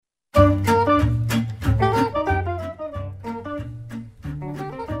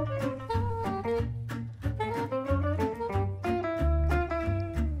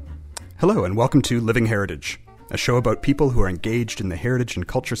Hello and welcome to Living Heritage, a show about people who are engaged in the heritage and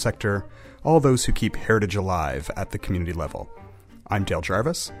culture sector, all those who keep heritage alive at the community level. I'm Dale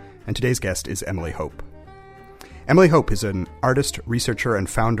Jarvis, and today's guest is Emily Hope. Emily Hope is an artist, researcher, and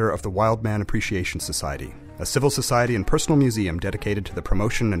founder of the Wildman Appreciation Society, a civil society and personal museum dedicated to the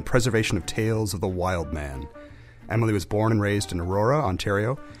promotion and preservation of tales of the wild man. Emily was born and raised in Aurora,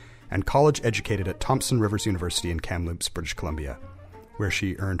 Ontario, and college-educated at Thompson Rivers University in Kamloops, British Columbia, where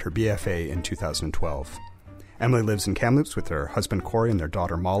she earned her BFA in 2012. Emily lives in Kamloops with her husband Corey and their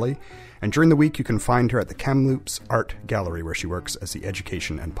daughter Molly, and during the week you can find her at the Kamloops Art Gallery, where she works as the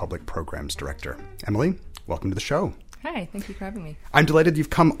Education and Public Programs Director. Emily, welcome to the show. Hi, thank you for having me. I'm delighted you've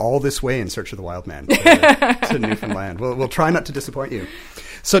come all this way in search of the wild man to Newfoundland. We'll try not to disappoint you.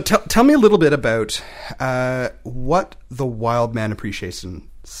 So tell me a little bit about what the Wildman Appreciation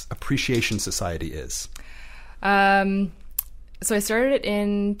Society is. So I started it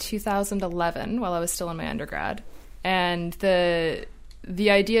in 2011 while I was still in my undergrad, and the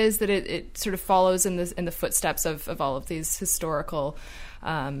idea is that it sort of follows in the footsteps of all of these historical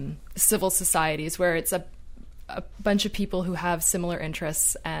civil societies, where it's a bunch of people who have similar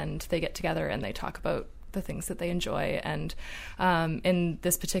interests, and they get together and they talk about the things that they enjoy. And in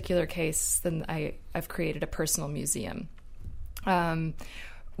this particular case, then I've created a personal museum,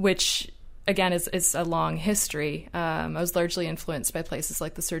 which again is a long history. I was largely influenced by places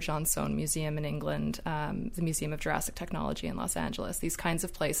like the Sir John Soane Museum in England, the Museum of Jurassic Technology in Los Angeles, these kinds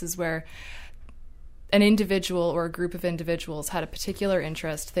of places where an individual or a group of individuals had a particular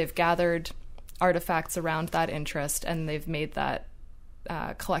interest. They've gathered artifacts around that interest, and they've made that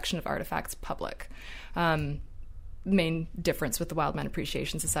collection of artifacts public. Main difference with the Wildman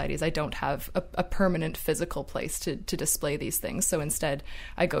Appreciation Society is I don't have a permanent physical place to display these things. So instead,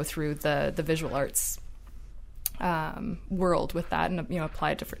 I go through the visual arts world with that, and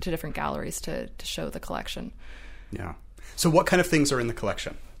apply it to different galleries to show the collection. Yeah. So what kind of things are in the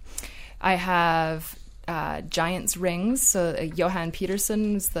collection? I have giant's rings. So Johan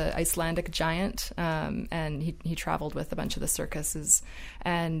Petersen was the Icelandic giant, and he traveled with a bunch of the circuses.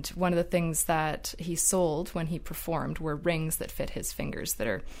 And one of the things that he sold when he performed were rings that fit his fingers that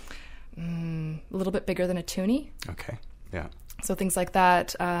are a little bit bigger than a toonie. Okay, yeah. So things like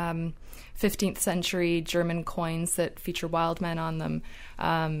that. 15th century German coins that feature wild men on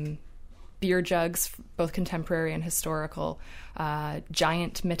them. Beer jugs, both contemporary and historical.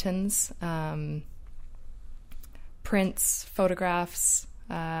 Giant mittens. Prints, photographs,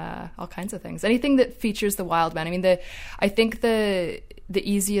 all kinds of things. Anything that features the wild man. I mean, I think the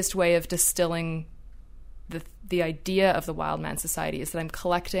easiest way of distilling the idea of the Wild Man Society is that I'm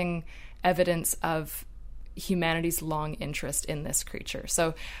collecting evidence of humanity's long interest in this creature.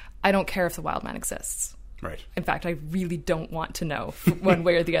 So I don't care if the wild man exists. Right. In fact, I really don't want to know one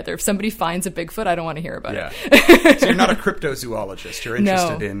way or the other. If somebody finds a Bigfoot, I don't want to hear about it. So you're not a cryptozoologist. You're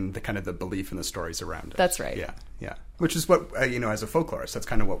interested in the kind of the belief and the stories around it. That's right. Yeah, yeah. Which is what, as a folklorist, that's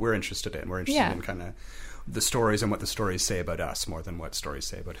kind of what we're interested in. We're interested in kind of the stories and what the stories say about us more than what stories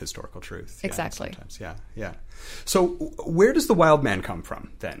say about historical truth. Exactly. Yeah, sometimes, yeah. So where does the wild man come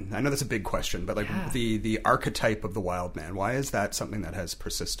from then? I know that's a big question, but the archetype of the wild man, why is that something that has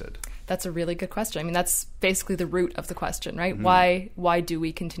persisted? That's a really good question. I mean, that's basically the root of the question, right? Mm-hmm. Why do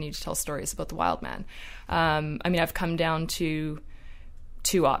we continue to tell stories about the wild man? I mean, I've come down to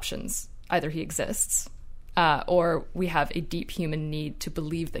two options. Either he exists, or we have a deep human need to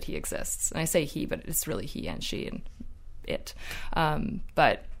believe that he exists. And I say he, but it's really he and she and it.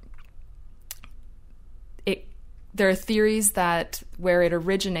 But there are theories that where it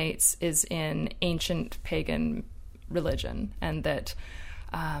originates is in ancient pagan religion, and that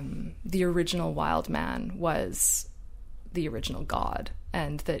the original wild man was the original god,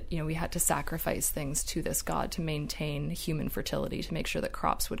 and that we had to sacrifice things to this god to maintain human fertility, to make sure that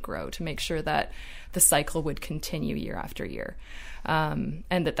crops would grow, to make sure that the cycle would continue year after year, and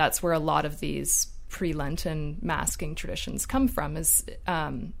that's where a lot of these pre-Lenten masking traditions come from. Is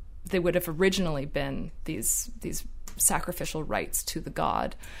they would have originally been these sacrificial rites to the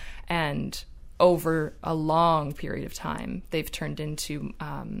god, and over a long period of time, they've turned into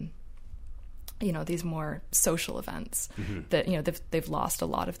these more social events that they've lost a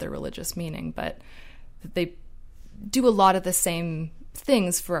lot of their religious meaning, but they do a lot of the same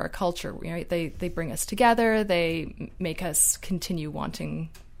things for our culture. Right? They bring us together. They make us continue wanting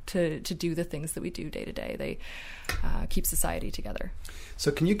to do the things that we do day to day. They keep society together.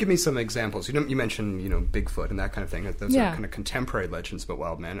 So can you give me some examples? You mentioned Bigfoot and that kind of thing. Those are kind of contemporary legends about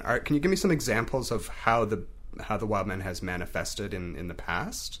wild men. Can you give me some examples of how the wild man has manifested in the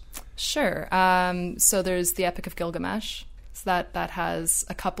past? Sure. So there's the Epic of Gilgamesh. So that has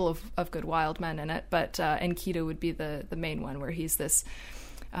a couple of good wild men in it, but Enkidu would be the main one, where he's this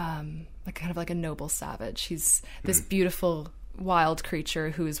like kind of like a noble savage. He's this beautiful wild creature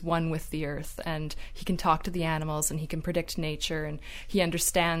who is one with the earth, and he can talk to the animals, and he can predict nature, and he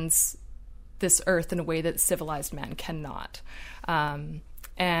understands this earth in a way that civilized man cannot.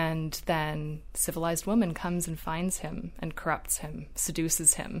 And then civilized woman comes and finds him and corrupts him,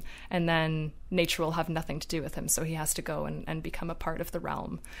 seduces him, and then nature will have nothing to do with him, so he has to go and become a part of the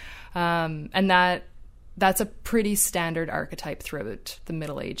realm. And that's a pretty standard archetype throughout the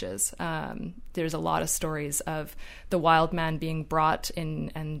Middle Ages. There's a lot of stories of the wild man being brought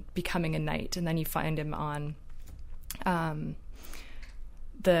in and becoming a knight, and then you find him on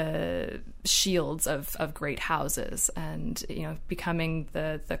the shields of great houses, and becoming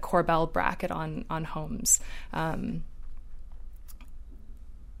the corbel bracket on homes.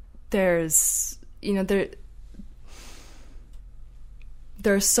 There's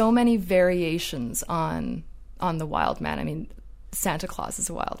there are so many variations on the wild man. I mean, Santa Claus is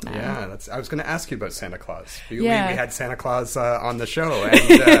a wild man. Yeah, I was going to ask you about Santa Claus. We had Santa Claus on the show,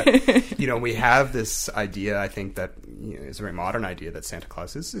 and we have this idea. I think that is a very modern idea that Santa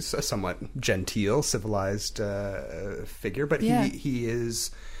Claus is a somewhat genteel, civilized figure, but he is.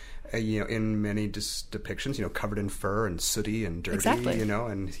 In many depictions, covered in fur and sooty and dirty, exactly.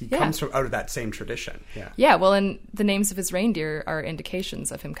 And he comes from out of that same tradition. Yeah. Well, and the names of his reindeer are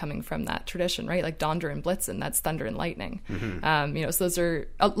indications of him coming from that tradition, right? Like Donder and Blitzen, that's thunder and lightning. Mm-hmm. So those are,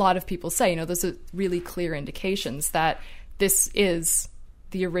 a lot of people say, those are really clear indications that this is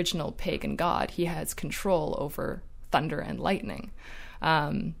the original pagan god. He has control over thunder and lightning.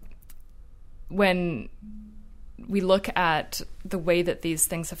 When we look at the way that these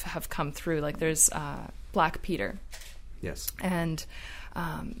things have come through, like there's Black Peter. Yes. And,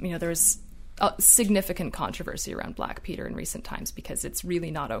 there's a significant controversy around Black Peter in recent times because it's really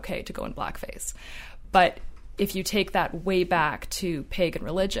not okay to go in blackface. But if you take that way back to pagan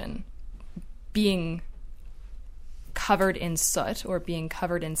religion, being covered in soot or being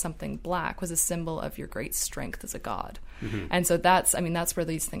covered in something black was a symbol of your great strength as a god. Mm-hmm. And so that's where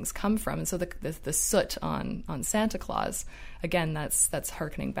these things come from. And so the soot on Santa Claus, again, that's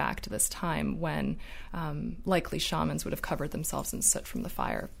hearkening back to this time when likely shamans would have covered themselves in soot from the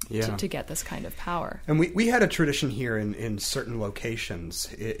fire to get this kind of power. And we had a tradition here in certain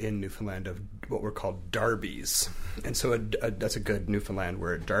locations in Newfoundland of what were called darbies. And so that's a good Newfoundland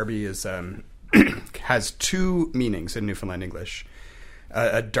word. Darby is has two meanings in Newfoundland English.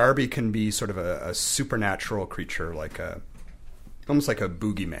 A darby can be sort of a supernatural creature, almost like a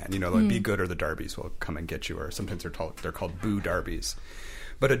boogeyman. Like be good or the darbies will come and get you, or sometimes they're called boo darbies.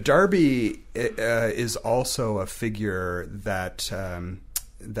 But a darby is also a figure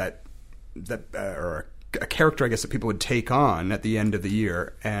or a character, I guess, that people would take on at the end of the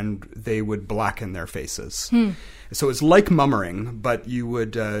year, and they would blacken their faces. So it's like mummering, but you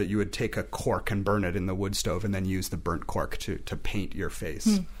would take a cork and burn it in the wood stove, and then use the burnt cork to paint your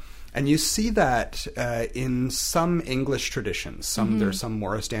face. And you see that in some English traditions. There are some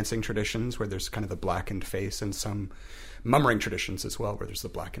Morris dancing traditions where there's kind of the blackened face, and some mummering traditions as well where there's the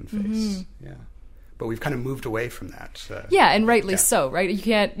blackened face. Yeah. But we've kind of moved away from that. And rightly so, right?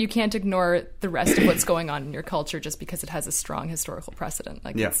 You can't ignore the rest of what's going on in your culture just because it has a strong historical precedent.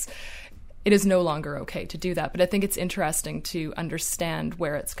 It is no longer okay to do that. But I think it's interesting to understand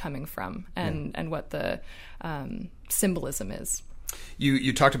where it's coming from and what the symbolism is.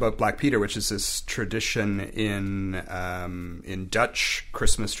 You talked about Black Peter, which is this tradition in Dutch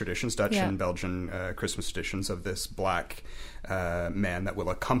Christmas traditions, Dutch and Belgian Christmas traditions, of this black man that will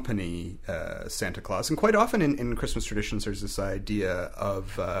accompany Santa Claus. And quite often in Christmas traditions, there's this idea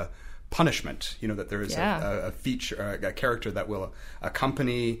of punishment. That there is a feature, a character that will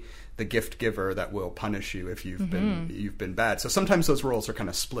accompany the gift giver that will punish you if you've been bad. So sometimes those roles are kind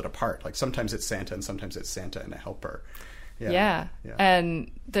of split apart. Like sometimes it's Santa and sometimes it's Santa and a helper. Yeah.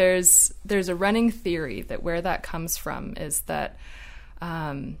 And there's a running theory that where that comes from is that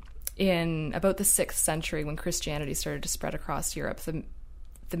in about the 6th century, when Christianity started to spread across Europe,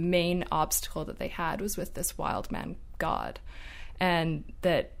 the main obstacle that they had was with this wild man god, and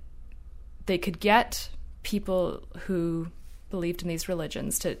that they could get people who believed in these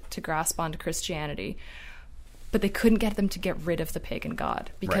religions to grasp onto Christianity, but they couldn't get them to get rid of the pagan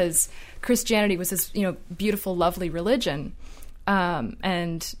god, because Christianity was this, beautiful, lovely religion.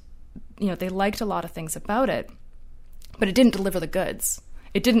 And, they liked a lot of things about it, but it didn't deliver the goods.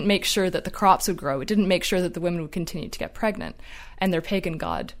 It didn't make sure that the crops would grow. It didn't make sure that the women would continue to get pregnant. And their pagan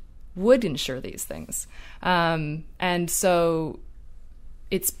god would ensure these things. And so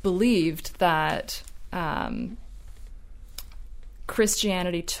it's believed that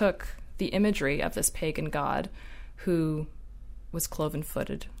Christianity took the imagery of this pagan god who was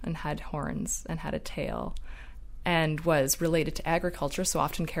cloven-footed and had horns and had a tail and was related to agriculture, so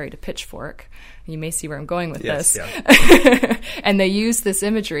often carried a pitchfork. You may see where I'm going with this. Yeah. And they used this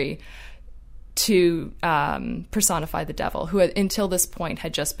imagery to personify the devil, who until this point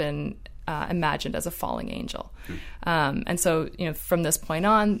had just been imagined as a falling angel. And so, from this point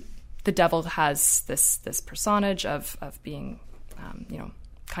on, the devil has this personage of being,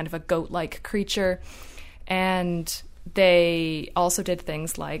 kind of a goat-like creature. And they also did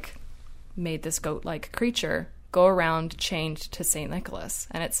things like made this goat-like creature go around chained to St. Nicholas.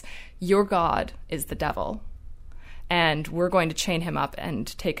 And it's, your God is the devil, and we're going to chain him up and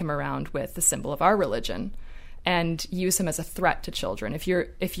take him around with the symbol of our religion and use him as a threat to children. If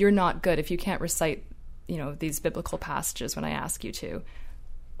you're not good, if you can't recite, these biblical passages when I ask you to,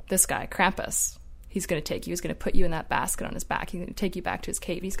 this guy, Krampus, he's going to take you, he's going to put you in that basket on his back, he's going to take you back to his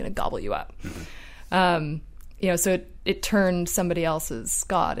cave, he's going to gobble you up. So it turned somebody else's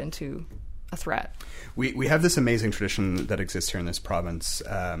God into a threat. We have this amazing tradition that exists here in this province.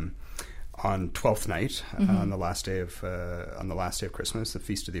 On Twelfth Night, on the last day of Christmas, the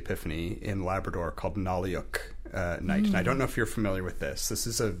Feast of the Epiphany in Labrador, called Naliuk Night. And I don't know if you're familiar with this. This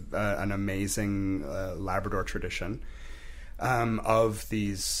is an amazing Labrador tradition of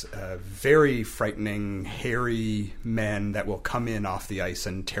these very frightening, hairy men that will come in off the ice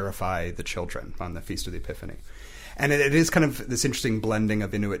and terrify the children on the Feast of the Epiphany. And it is kind of this interesting blending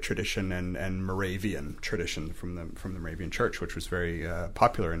of Inuit tradition and Moravian tradition from the Moravian Church, which was very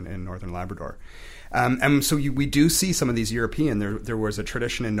popular in northern Labrador. And so we do see some of these European. There was a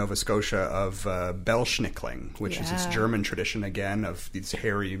tradition in Nova Scotia of Belschnickling, which is this German tradition, again, of these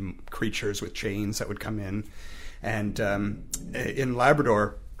hairy creatures with chains that would come in. And in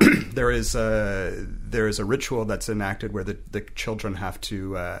Labrador, there is a ritual that's enacted where the children have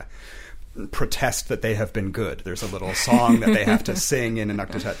to protest that they have been good. There's a little song that they have to sing in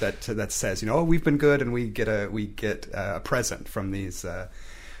Inuktitut that says, we've been good, and we get a present from these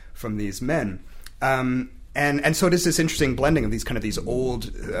men. And so it is this interesting blending of these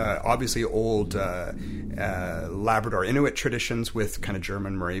old, obviously old Labrador Inuit traditions with kind of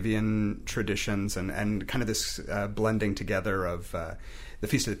German Moravian traditions, and kind of this blending together of the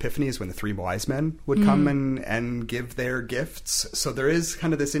Feast of the Epiphany is when the three wise men would come and give their gifts. So there is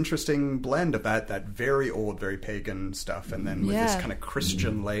kind of this interesting blend of that very old, very pagan stuff, and then with this kind of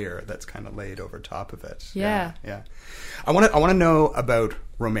Christian layer that's kind of laid over top of it. Yeah. I want to know about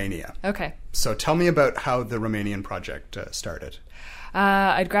Romania. Okay. So tell me about how the Romanian project started.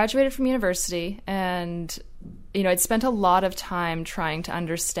 I'd graduated from university, and I'd spent a lot of time trying to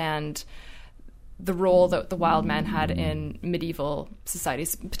understand the role that the wild man had in medieval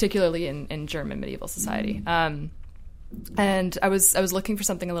societies, particularly in German medieval society. And I was looking for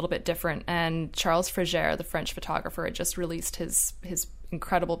something a little bit different, and Charles Frégère, the French photographer, had just released his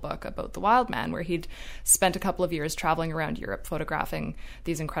incredible book about the wild man, where he'd spent a couple of years traveling around Europe photographing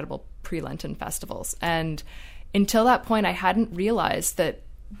these incredible pre-Lenten festivals. And until that point, I hadn't realized that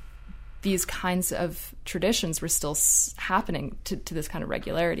these kinds of traditions were still happening to this kind of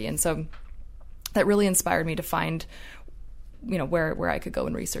regularity. And so that really inspired me to find, where I could go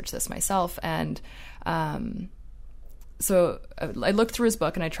and research this myself. And so I looked through his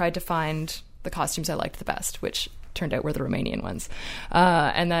book, and I tried to find the costumes I liked the best, which turned out were the Romanian ones.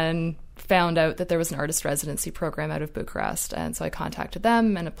 And then found out that there was an artist residency program out of Bucharest. And so I contacted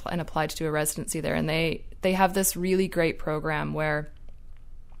them and applied to do a residency there. And they have this really great program where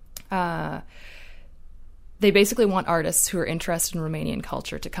they basically want artists who are interested in Romanian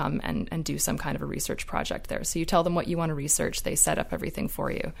culture to come and do some kind of a research project there. So you tell them what you want to research, they set up everything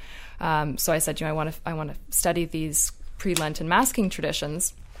for you. So I said, I want to study these pre-Lenten masking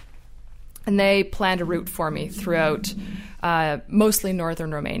traditions, and they planned a route for me throughout mostly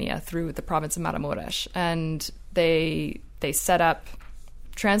northern Romania, through the province of Maramureș, and they set up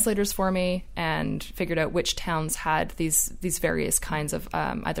translators for me and figured out which towns had these various kinds of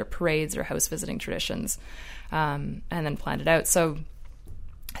either parades or house visiting traditions, and then planned it out. So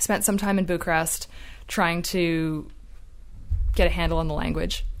I spent some time in Bucharest trying to get a handle on the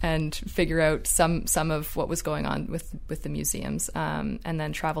language and figure out some of what was going on with the museums, and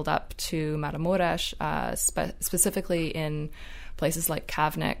then traveled up to Maramureș, specifically in places like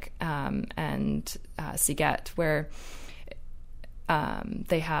Kavnik and Siget, where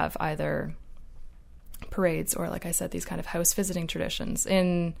they have either parades or, like I said, these kind of house visiting traditions.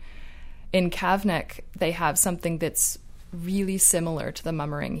 In Kavnik, they have something that's really similar to the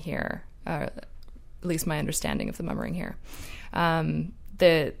mummering here, at least my understanding of the mummering here.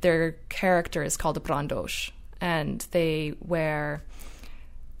 Their character is called a brandosh, and they wear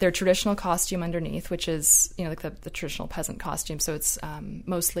their traditional costume underneath, which is, you know, like the traditional peasant costume. So it's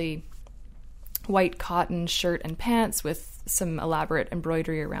mostly white cotton shirt and pants with some elaborate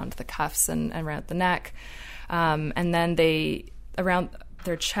embroidery around the cuffs and around the neck. And then around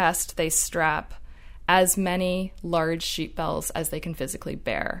their chest, they strap as many large sheep bells as they can physically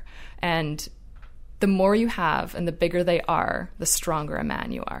bear. And the more you have and the bigger they are, the stronger a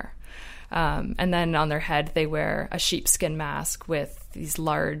man you are. And then on their head, they wear a sheepskin mask with these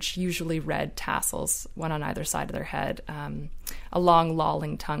large, usually red tassels, one on either side of their head, a long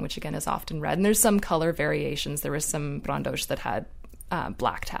lolling tongue, which again is often red. And there's some color variations. There was some brandosh that had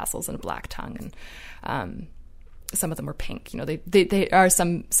black tassels and a black tongue, and some of them were pink. You know, they are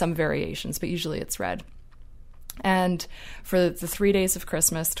some variations, but usually it's red. And for the 3 days of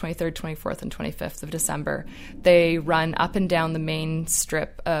Christmas, 23rd, 24th, and 25th of December, they run up and down the main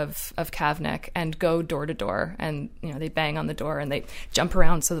strip of Kavnik and go door to door. And, you know, they bang on the door and they jump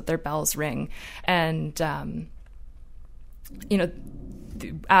around so that their bells ring. And, you know,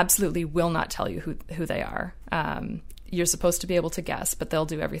 absolutely will not tell you who they are. You're supposed to be able to guess, but they'll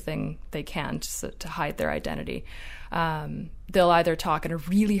do everything they can to hide their identity. They'll either talk in a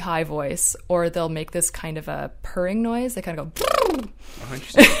really high voice or they'll make this kind of a purring noise. They kind of go... Oh,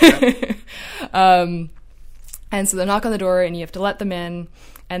 interesting. And so they knock on the door and you have to let them in,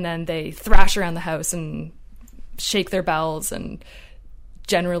 and then they thrash around the house and shake their bells and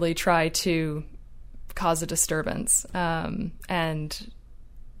generally try to cause a disturbance. And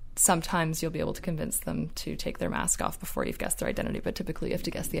sometimes you'll be able to convince them to take their mask off before you've guessed their identity, but typically you have to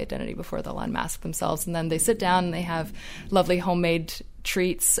guess the identity before they'll unmask themselves. And then they sit down and they have lovely homemade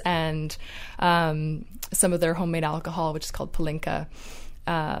treats and some of their homemade alcohol, which is called palinka.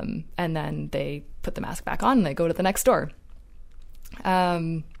 And then they put the mask back on and they go to the next door.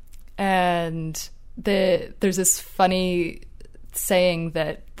 And there's this funny saying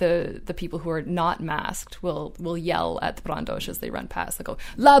that the people who are not masked will yell at the brandosh as they run past. They go,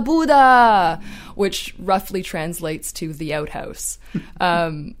 La Buddha, which roughly translates to the outhouse.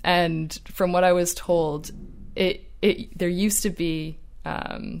 And from what I was told, there used to be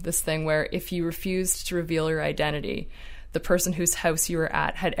this thing where if you refused to reveal your identity, the person whose house you were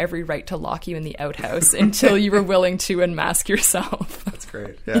at had every right to lock you in the outhouse until you were willing to unmask yourself. That's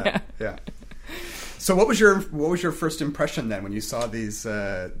great. Yeah. So what was your first impression then when you saw these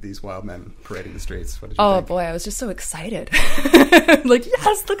wild men parading the streets? What did you think? Boy, I was just so excited. Like,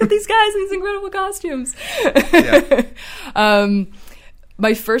 yes, look at these guys in these incredible costumes. Yeah.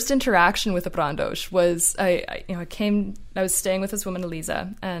 My first interaction with the brandosh was I was staying with this woman,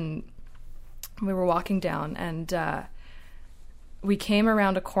 Eliza, and we were walking down, and we came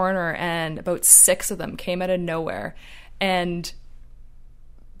around a corner, and about 6 of them came out of nowhere and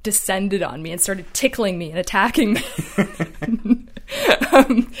descended on me and started tickling me and attacking me.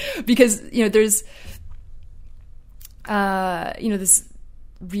 Because, you know, there's, this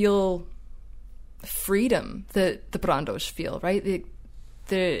real freedom that the brandosh feel, right?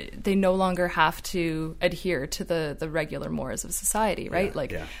 They no longer have to adhere to the regular mores of society, right?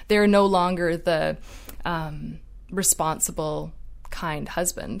 They're no longer the responsible, kind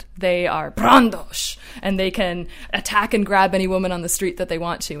husband. They are brandosh, and they can attack and grab any woman on the street that they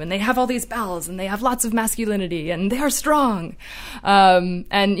want to, and they have all these bells, and they have lots of masculinity, and they are strong. And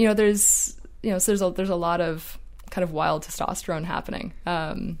there's a lot of kind of wild testosterone happening.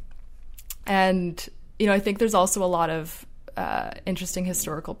 And I think there's also a lot of interesting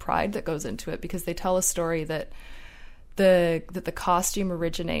historical pride that goes into it, because they tell a story that the costume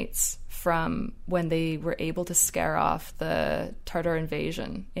originates from when they were able to scare off the Tartar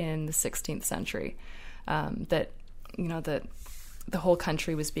invasion in the 16th century. That the whole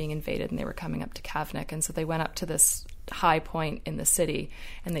country was being invaded and they were coming up to Kavnik, and so they went up to this high point in the city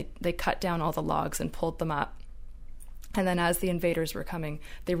and they cut down all the logs and pulled them up. And then as the invaders were coming,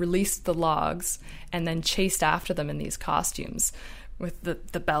 they released the logs and then chased after them in these costumes with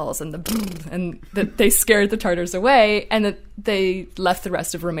the bells and they scared the Tartars away, and that they left the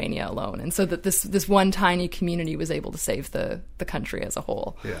rest of Romania alone. And so that this one tiny community was able to save the country as a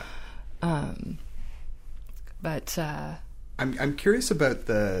whole. Yeah. I'm curious about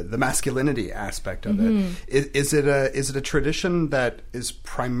the masculinity aspect of it. Is it a tradition that is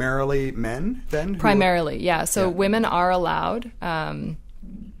primarily men then? Primarily, yeah. So women are allowed, and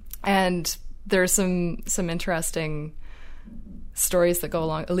there's some interesting stories that go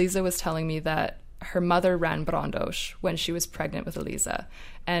along. Eliza was telling me that her mother ran brandosh when she was pregnant with Eliza,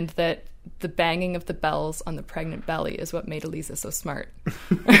 and that the banging of the bells on the pregnant belly is what made Eliza so smart.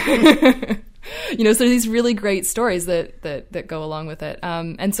 So these really great stories that go along with it.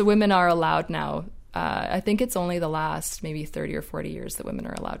 And so women are allowed now I think it's only the last maybe 30 or 40 years that women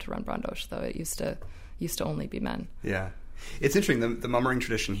are allowed to run brandosh, though it used to only be men. Yeah. It's interesting, the mummering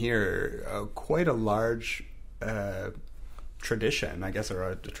tradition here, quite a large tradition, I guess, or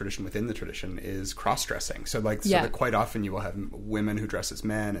a tradition within the tradition, is cross-dressing. So that quite often you will have women who dress as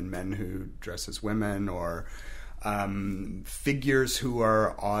men and men who dress as women, or figures who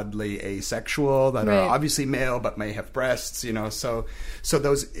are oddly asexual that are obviously male but may have breasts, so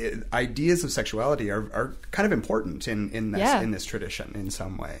those ideas of sexuality are kind of important in this tradition in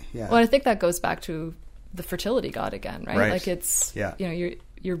some way. Well, I think that goes back to the fertility god again, right? Like it's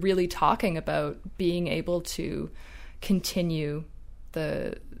you're really talking about being able to continue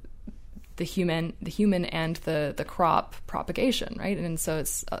the human and the crop propagation, right? And so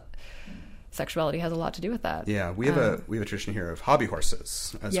it's sexuality has a lot to do with that. Yeah, we have a tradition here of hobby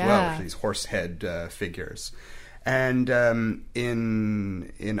horses as well, these horse head figures. And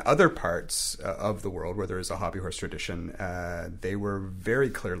in other parts of the world where there is a hobby horse tradition, they were very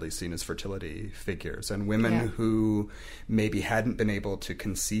clearly seen as fertility figures. And women who maybe hadn't been able to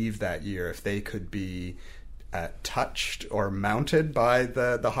conceive that year, if they could be touched or mounted by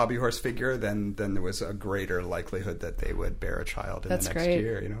the hobby horse figure, then there was a greater likelihood that they would bear a child in the next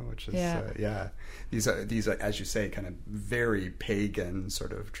year, which is these are, as you say, kind of very pagan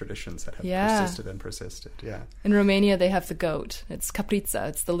sort of traditions that have persisted. In Romania they have the goat. It's caprița,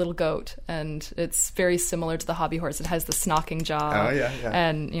 it's the little goat, and it's very similar to the hobby horse. It has the snocking jaw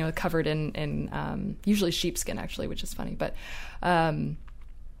and covered in usually sheepskin, actually, which is funny, but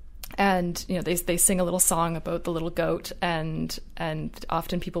and they sing a little song about the little goat, and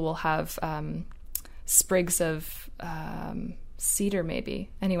often people will have sprigs of cedar, maybe,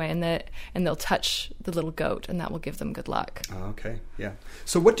 anyway, and they'll touch the little goat, and that will give them good luck. Okay, yeah.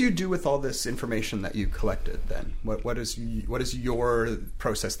 So what do you do with all this information that you collected then? What is your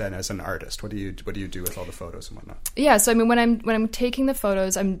process then as an artist? What do you do with all the photos and whatnot? Yeah, so I mean, when I'm taking the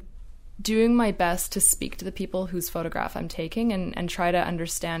photos, I'm doing my best to speak to the people whose photograph I'm taking and try to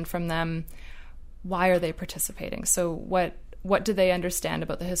understand from them, why are they participating? So what do they understand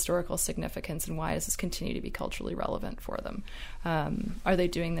about the historical significance, and why does this continue to be culturally relevant for them? Are they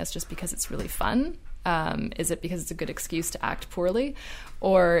doing this just because it's really fun? Is it because it's a good excuse to act poorly?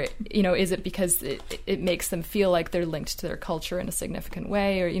 Or, is it because it makes them feel like they're linked to their culture in a significant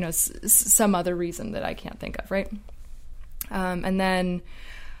way, or, some other reason that I can't think of, right? And then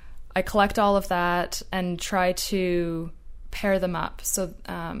I collect all of that and try to pair them up. So,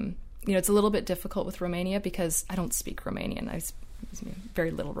 it's a little bit difficult with Romania because I don't speak Romanian. I speak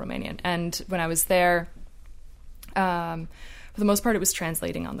very little Romanian. And when I was there, for the most part, it was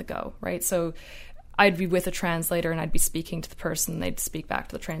translating on the go, right? So I'd be with a translator and I'd be speaking to the person. They'd speak back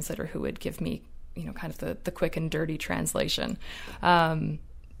to the translator, who would give me, kind of the quick and dirty translation.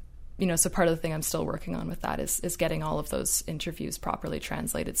 So part of the thing I'm still working on with that is getting all of those interviews properly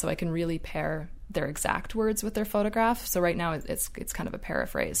translated so I can really pair their exact words with their photograph. So right now it's kind of a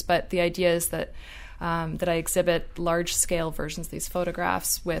paraphrase, but the idea is that I exhibit large-scale versions of these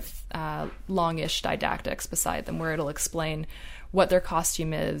photographs with longish didactics beside them, where it'll explain what their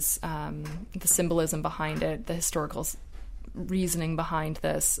costume is, the symbolism behind it, the historical reasoning behind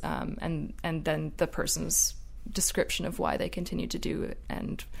this, and then the person's description of why they continue to do it,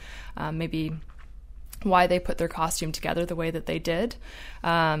 and maybe why they put their costume together the way that they did.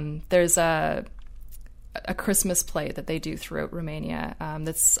 There's a Christmas play that they do throughout Romania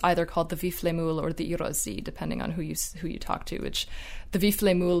that's either called the Viflemul or the Irozi, depending on who you talk to. Which the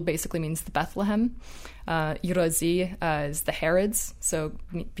Viflemul basically means the Bethlehem. Irozi is the Herods, so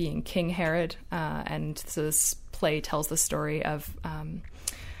being King Herod, and so this play tells the story of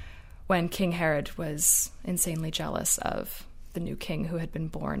when King Herod was insanely jealous of the new king who had been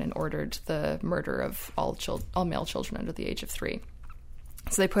born and ordered the murder of all male children under the age of 3.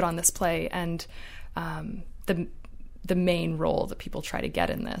 So they put on this play, and the main role that people try to get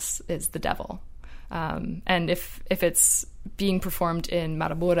in this is the devil. And if it's being performed in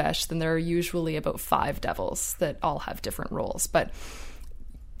Maramureș, then there are usually about 5 devils that all have different roles. But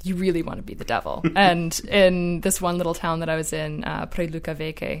you really want to be the devil. And in this one little town that I was in, Preluca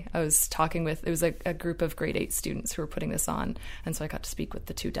Veche, I was talking with, it was a group of grade 8 students who were putting this on. And so I got to speak with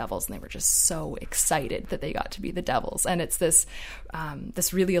the 2 devils, and they were just so excited that they got to be the devils. And it's this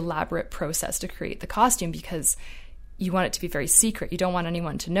really elaborate process to create the costume, because you want it to be very secret. You don't want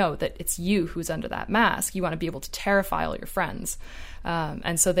anyone to know that it's you who's under that mask. You want to be able to terrify all your friends.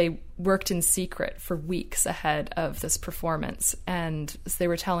 And so they worked in secret for weeks ahead of this performance. And they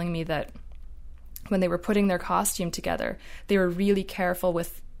were telling me that when they were putting their costume together, they were really careful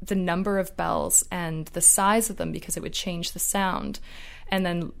with the number of bells and the size of them, because it would change the sound. And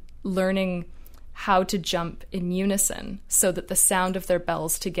then learning how to jump in unison so that the sound of their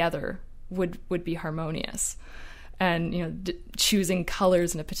bells together would be harmonious. And, you know, choosing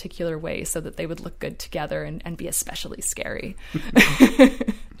colors in a particular way so that they would look good together and be especially scary.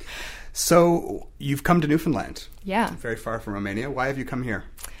 So you've come to Newfoundland. Yeah. Very far from Romania. Why have you come here?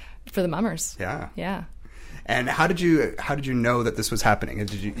 For the mummers. Yeah. Yeah. And how did you know that this was happening?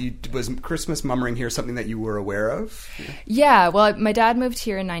 Was Christmas mummering here something that you were aware of? Yeah. Well, my dad moved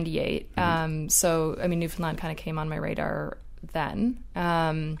here in 98. So, I mean, Newfoundland kind of came on my radar then.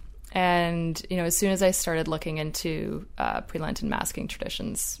 And, you know, as soon as I started looking into pre-Lenten masking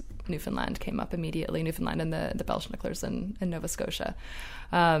traditions, Newfoundland came up immediately, Newfoundland and the Belschnicklers in Nova Scotia.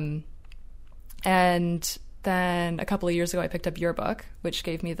 And then a couple of years ago, I picked up your book, which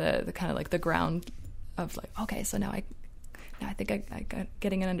gave me the kind of like the ground of like, okay, so now I think I got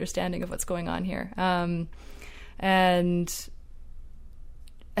getting an understanding of what's going on here. And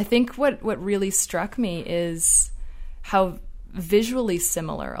I think what really struck me is how visually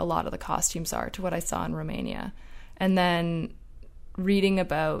similar a lot of the costumes are to what I saw in Romania. And then reading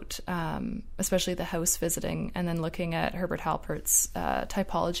about, especially the house visiting, and then looking at Herbert Halpert's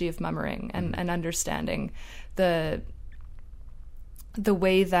typology of mummering and understanding the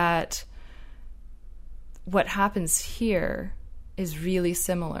way that what happens here is really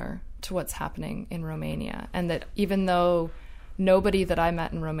similar to what's happening in Romania. And that even though nobody that I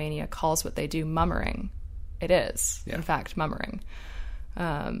met in Romania calls what they do mummering, it is, in fact, mummering.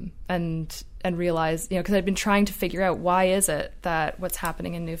 And realize, you know, because I'd been trying to figure out why is it that what's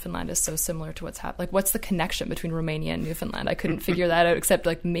happening in Newfoundland is so similar to what's happening. Like, what's the connection between Romania and Newfoundland? I couldn't figure that out, except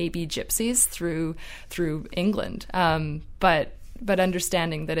like maybe gypsies through England. But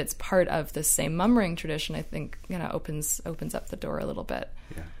understanding that it's part of the same mummering tradition, I think, you know, opens up the door a little bit.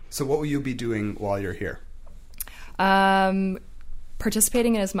 Yeah. So what will you be doing while you're here?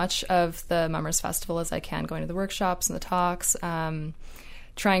 Participating in as much of the Mummers Festival as I can, going to the workshops and the talks,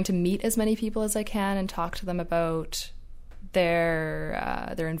 trying to meet as many people as I can and talk to them about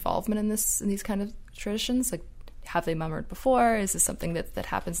their involvement in these kind of traditions. Like, have they mummered before? Is this something that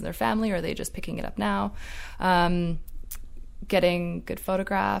happens in their family, or are they just picking it up now? Getting good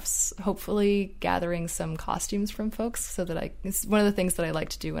photographs, hopefully gathering some costumes from folks so that it's one of the things that I like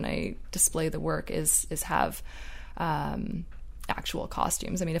to do when I display the work is have actual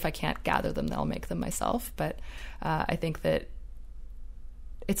costumes. I mean, if I can't gather them, then I'll make them myself. But I think that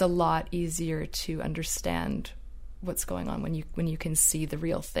it's a lot easier to understand what's going on when you can see the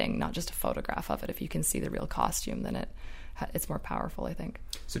real thing, not just a photograph of it. If you can see the real costume, then it's more powerful, I think.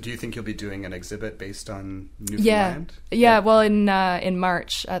 So do you think you'll be doing an exhibit based on Newfoundland? Yeah. Well, in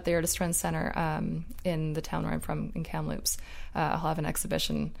March at the Artist Trend Center in the town where I'm from, in Kamloops, I'll have an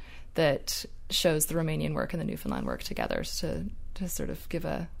exhibition that shows the Romanian work and the Newfoundland work together to sort of give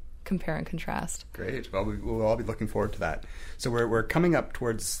a compare and contrast. Great. Well, we'll all be looking forward to that. So we're coming up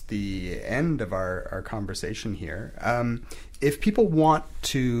towards the end of our conversation here. If people want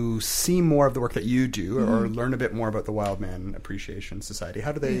to see more of the work that you do or learn a bit more about the Wildman Appreciation Society,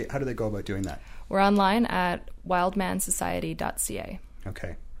 how do they go about doing that? We're online at wildmansociety.ca.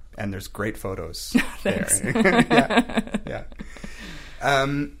 Okay. And there's great photos there. Yeah.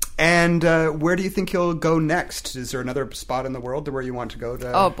 And where do you think you'll go next? Is there another spot in the world where you want to go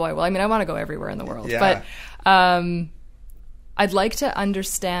to? Oh, boy. Well, I mean, I want to go everywhere in the world. Yeah. But I'd like to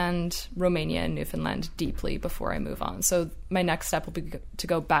understand Romania and Newfoundland deeply before I move on. So my next step will be to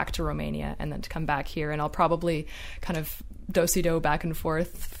go back to Romania and then to come back here. And I'll probably kind of do-si-do back and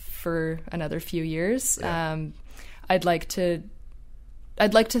forth for another few years. Yeah. I'd like to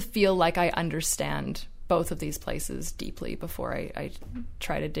feel like I understand both of these places deeply before I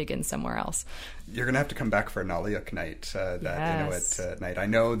try to dig in somewhere else. You're going to have to come back for a Naliuk night, Yes. Inuit night. I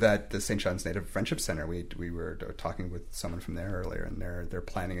know that the St. John's Native Friendship Center, we were talking with someone from there earlier, and they're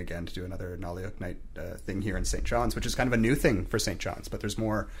planning again to do another Naliuk night thing here in St. John's, which is kind of a new thing for St. John's, but there's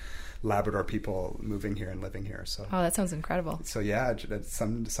more Labrador people moving here and living here. So that sounds incredible. So yeah,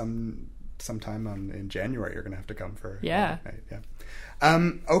 sometime in January you're going to have to come for yeah. Night. Yeah.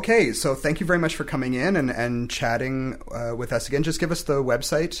 Okay, so thank you very much for coming in and chatting with us again. Just give us the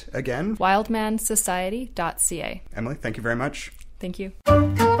website again. wildmansociety.ca. Emily, thank you very much. Thank you.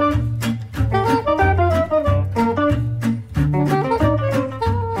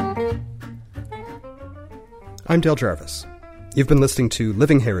 I'm Dale Jarvis. You've been listening to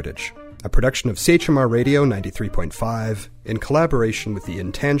Living Heritage, a production of CHMR Radio 93.5 in collaboration with the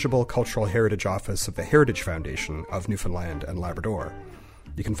Intangible Cultural Heritage Office of the Heritage Foundation of Newfoundland and Labrador.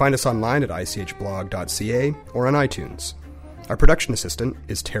 You can find us online at ichblog.ca or on iTunes. Our production assistant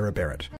is Tara Barrett.